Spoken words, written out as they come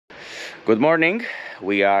Good morning.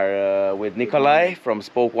 We are with Nicolae from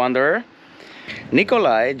Spoke Wanderer.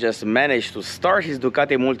 Nicolae just managed to start his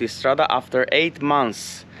Ducati Multistrada after 8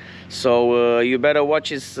 months. So you better watch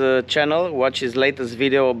his channel, watch his latest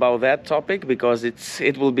video about that topic, because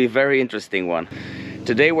it will be a very interesting one.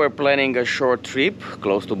 Today we're planning a short trip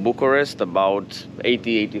close to Bucharest, about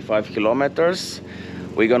 80-85 kilometers.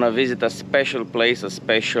 We're gonna visit a special place, a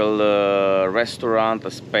special restaurant,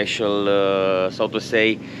 a special, so to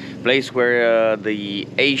say, place where the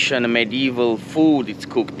Asian medieval food is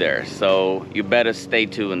cooked there. So you better stay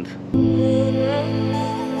tuned.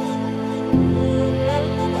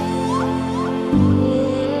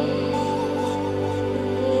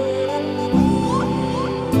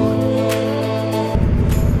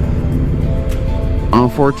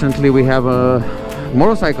 Unfortunately, we have a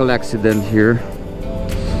motorcycle accident here.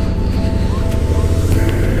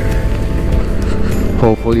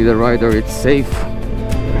 Hopefully the rider is safe.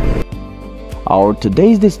 Our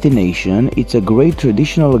today's destination is a great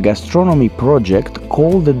traditional gastronomy project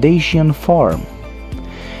called the Dacian Farm.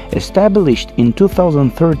 Established in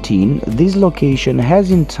 2013, this location has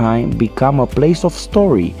in time become a place of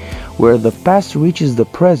story, where the past reaches the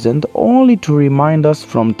present only to remind us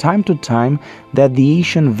from time to time that the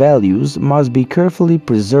Asian values must be carefully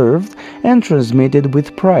preserved and transmitted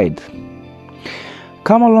with pride.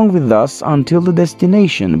 Come along with us until the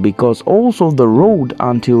destination, because also the road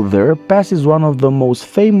until there passes one of the most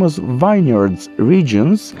famous vineyards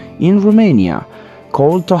regions in Romania,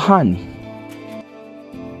 called Tohani.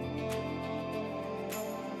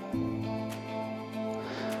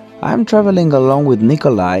 I'm traveling along with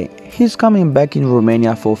Nicolae. He's coming back in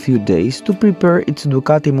Romania for a few days to prepare its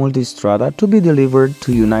Ducati Multistrada to be delivered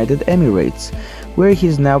to United Emirates, where he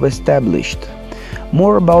is now established.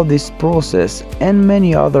 More about this process and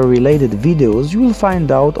many other related videos you will find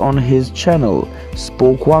out on his channel,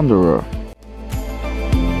 Spoke Wanderer.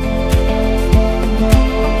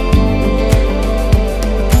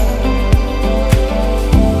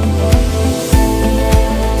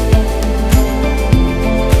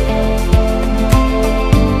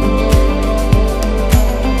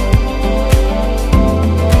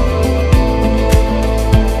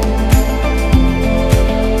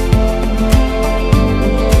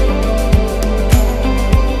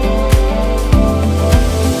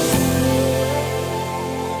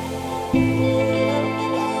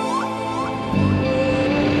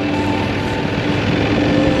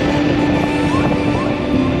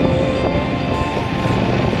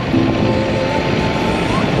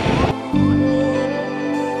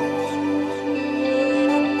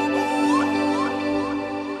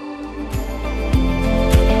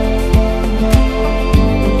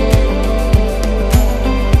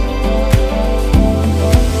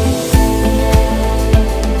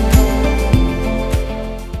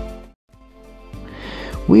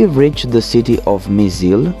 We have reached the city of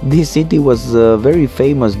Mizil. This city was very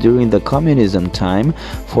famous during the communism time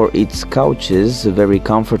for its couches, very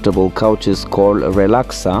comfortable couches called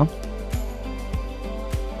Relaxa.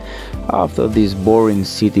 After this boring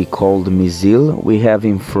city called Mizil, we have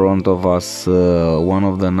in front of us one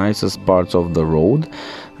of the nicest parts of the road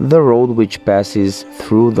which passes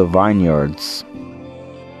through the vineyards.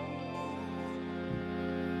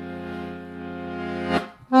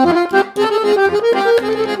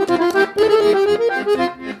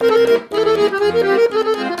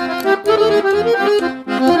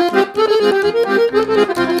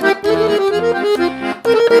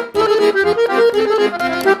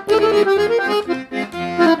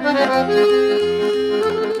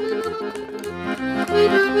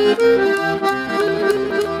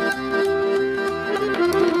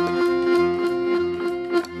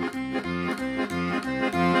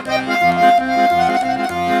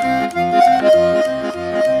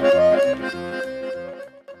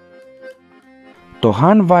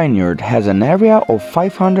 Tohan Vineyard has an area of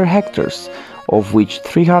 500 hectares, of which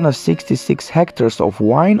 366 hectares of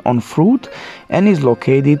wine on fruit, and is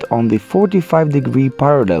located on the 45-degree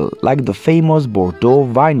parallel, like the famous Bordeaux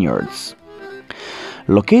vineyards.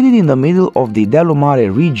 Located in the middle of the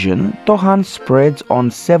Delumare region, Tohan spreads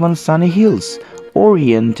on 7 sunny hills,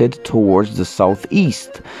 oriented towards the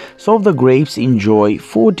southeast, so the grapes enjoy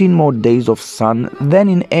 14 more days of sun than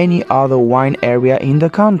in any other wine area in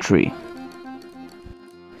the country.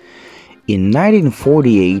 In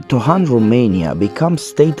 1948, Tohan, Romania becomes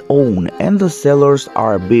state-owned and the cellars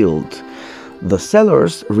are built. The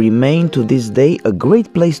cellars remain to this day a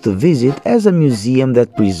great place to visit as a museum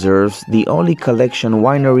that preserves the only collection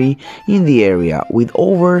winery in the area, with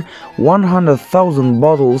over 100,000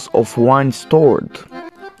 bottles of wine stored.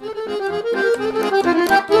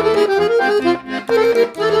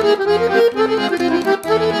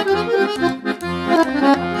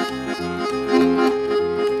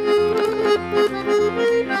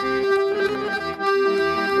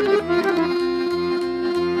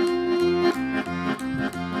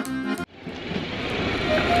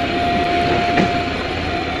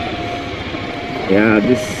 Yeah,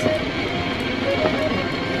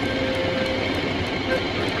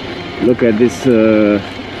 look at this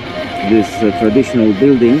traditional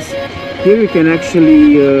buildings. Here you can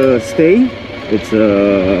actually stay. It's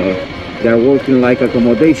they're working like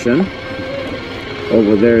accommodation.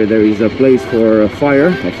 Over there is a place for a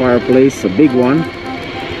fireplace, a big one.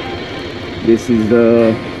 This is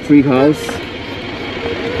the tree house.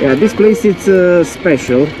 Yeah, this place it's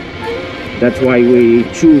special. That's why we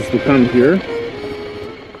choose to come here.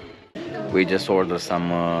 We just ordered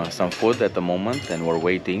some food at the moment and we're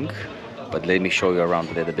waiting. But let me show you around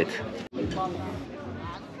a little bit.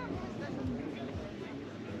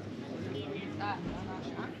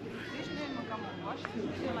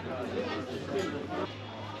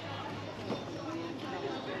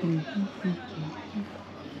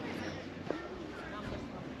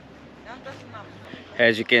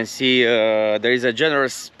 As you can see, there is a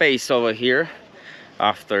generous space over here.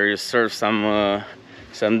 After you serve some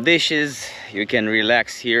dishes, you can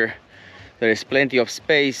relax here. There is plenty of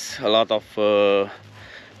space, a lot of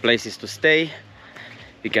places to stay.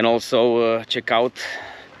 You can also check out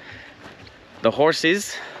the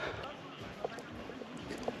horses.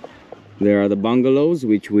 There are the bungalows,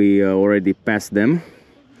 which we already passed them.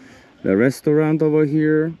 The restaurant over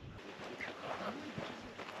here.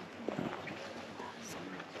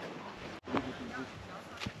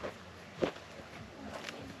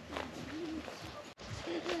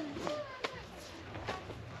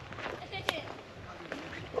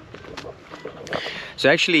 So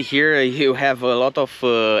actually here you have a lot of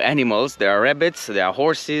animals. There are rabbits, there are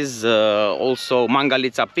horses, also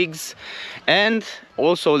mangalica pigs, and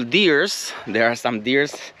also deers. There are some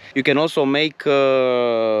deers. You can also make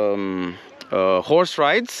horse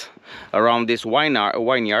rides around this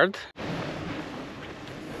vineyard.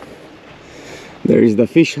 There is the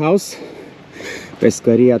fish house,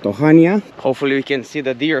 Pescaria Tohania. Hopefully we can see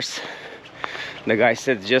the deers. The guy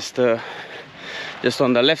said just on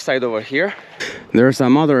the left side over here. There are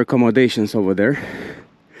some other accommodations over there,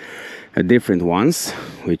 different ones,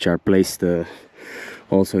 which are placed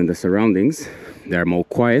also in the surroundings. They are more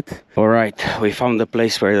quiet. All right, we found the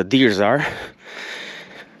place where the deers are.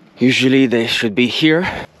 Usually they should be here.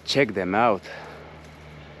 Check them out.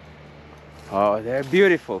 Oh, they're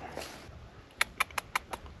beautiful.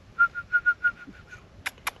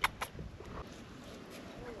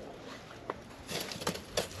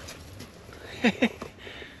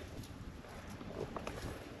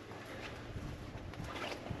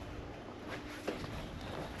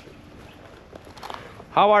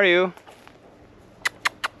 How are you?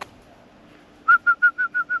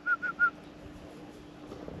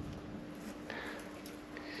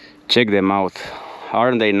 Check them out.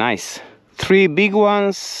 Aren't they nice? 3 big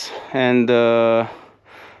ones and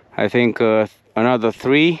I think another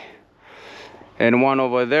 3 and one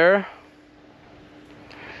over there.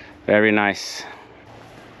 Very nice.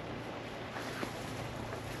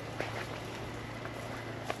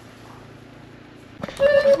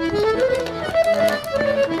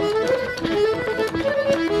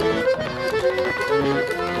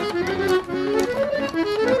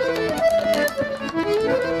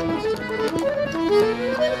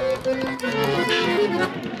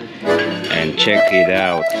 And check it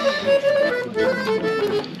out.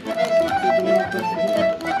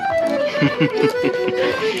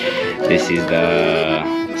 This is the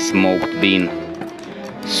smoked bean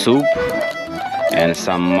soup and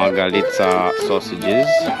some magalica sausages,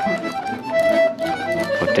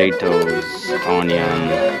 potatoes, onion,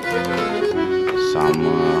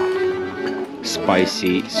 some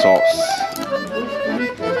spicy sauce.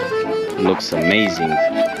 Looks amazing.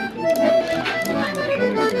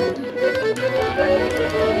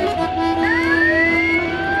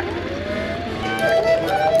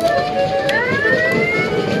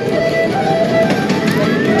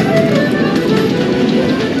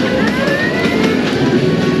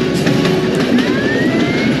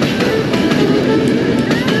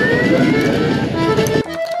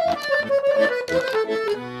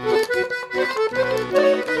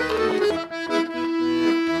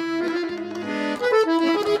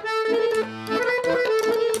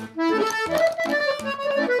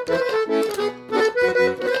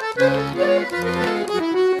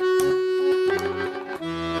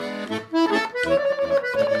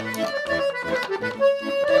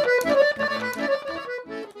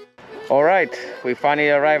 Alright, we finally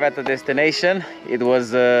arrived at the destination. It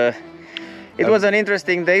was an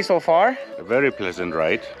interesting day so far. A very pleasant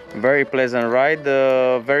ride. Very pleasant ride.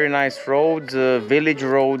 Very nice roads, village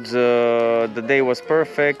roads. The day was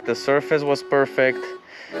perfect. The surface was perfect.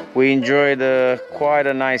 We enjoyed quite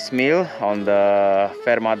a nice meal on the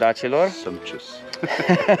Ferma Dacilor. Sumptuous.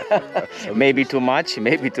 Maybe too much,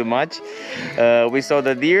 maybe too much. We saw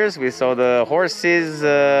the deers, we saw the horses,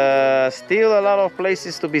 still a lot of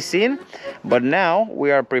places to be seen. But now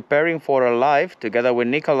we are preparing for a live together with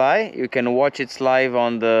Nicolai. You can watch it live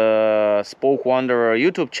on the Spoke Wanderer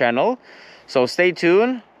YouTube channel. So stay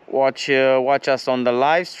tuned, watch us on the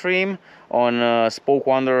live stream on Spoke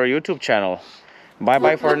Wanderer YouTube channel. Bye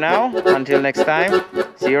bye for now, until next time,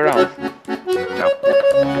 see you around.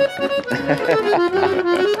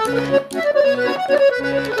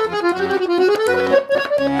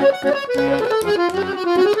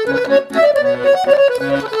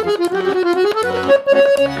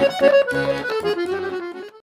 No.